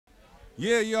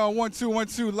Yeah, y'all,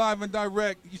 1212, live and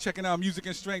direct. You checking out Music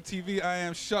and Strength TV. I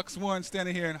am Shux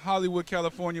standing here in Hollywood,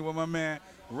 California with my man,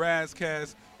 Ras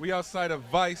Kass. We outside of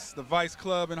Vice, the Vice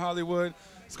Club in Hollywood.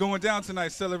 It's going down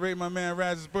tonight, celebrating my man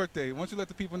Raz's birthday. Why don't you let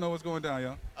the people know what's going down,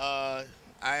 y'all?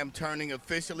 I am turning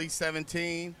officially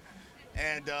 17,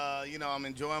 and, I'm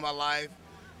enjoying my life.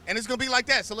 And it's going to be like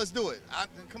that, so let's do it.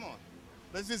 Come on.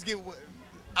 Let's just get,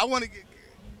 I want to get,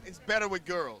 it's better with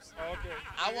girls. Oh, okay.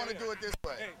 I want to do it this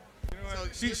way. Hey. You know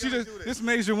So she just this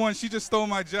major one. She just stole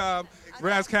my job.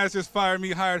 Ras Kass just fired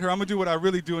me, hired her. I'm gonna do what I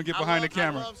really do and get behind the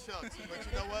camera. I love Shux, but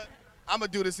you know what? I'm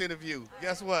gonna do this interview.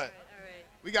 Guess what? All right.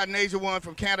 We got Nasia One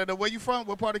from Canada. Where you from?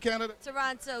 What part of Canada?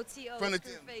 Toronto, T.O. From the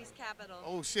Screwface capital.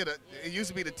 Oh shit! It used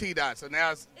to be the T dot, so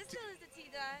now it's. It still is the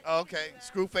T-dot. Oh, okay,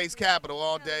 Screwface capital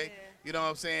all Hell day. yeah. You know what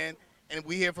I'm saying? And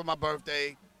we here for my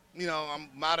birthday. You know, I'm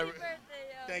Happy moderate. birthday,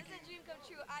 yo. Thank It's a dream come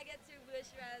true. I get to wish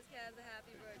Ras Kass a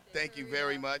happy birthday. Thank for you real.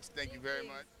 very much. Thank you very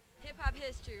much. Hip-hop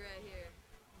history right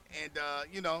here.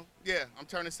 And, yeah, I'm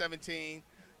turning 17.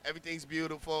 Everything's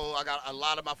beautiful. I got a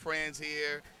lot of my friends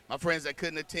here. My friends that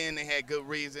couldn't attend, they had good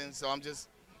reasons. So I'm just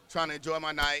trying to enjoy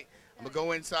my night. I'm going to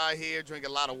go inside here, drink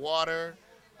a lot of water.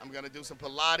 I'm going to do some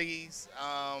Pilates.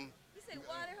 You say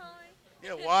water, homie?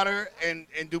 Yeah, water and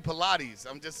do Pilates.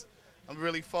 I'm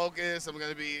really focused. I'm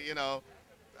going to be,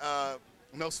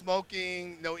 no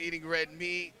smoking, no eating red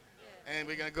meat. And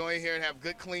we're going to go in here and have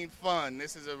good, clean fun.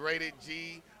 This is a rated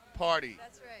G party.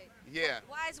 That's right. Yeah.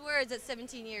 Wise words at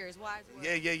 17 years. Wise words.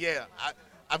 Yeah.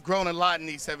 I've grown a lot in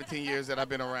these 17 years that I've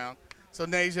been around. So,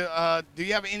 Nasia, do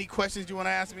you have any questions you want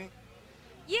to ask me?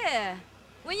 Yeah.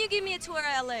 When you give me a tour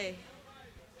of LA,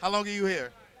 How long are you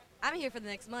here? I'm here for the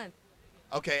next month.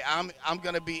 Okay, I'm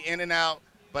going to be in and out,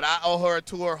 but I owe her a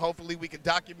tour. Hopefully we can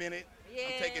document it. Yeah.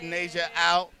 I'm taking Nasia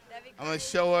out. That'd be I'm going to great.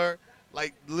 show her,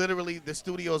 like, literally the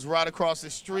studio is right across the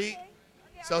street.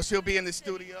 Okay, So I'm she'll in be in the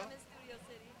Studio studio? City. I'm in Studio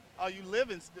City. Oh, you live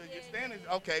in studio. Yeah, You're yeah, standing.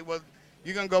 Okay, well,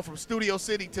 you're going to go from Studio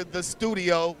City to the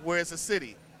studio where it's a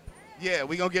city. Yeah,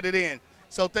 we're going to get it in.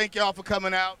 So thank y'all for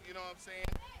coming out. You know what I'm saying?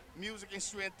 Music and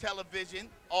Strength Television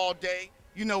all day.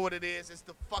 You know what it is. It's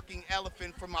the fucking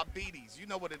elephant from my beaties. You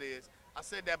know what it is. I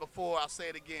said that before. I'll say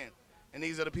it again. And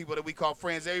these are the people that we call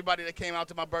friends. Everybody that came out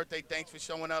to my birthday, thanks for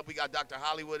showing up. We got Dr.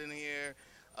 Hollywood in here.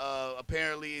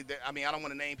 Apparently, I don't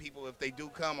want to name people if they do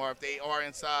come or if they are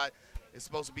inside. It's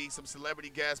supposed to be some celebrity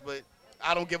guests, but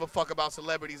I don't give a fuck about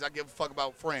celebrities. I give a fuck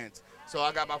about friends. So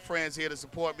I got my friends here to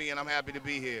support me, and I'm happy to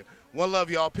be here. One love,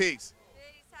 y'all. Peace.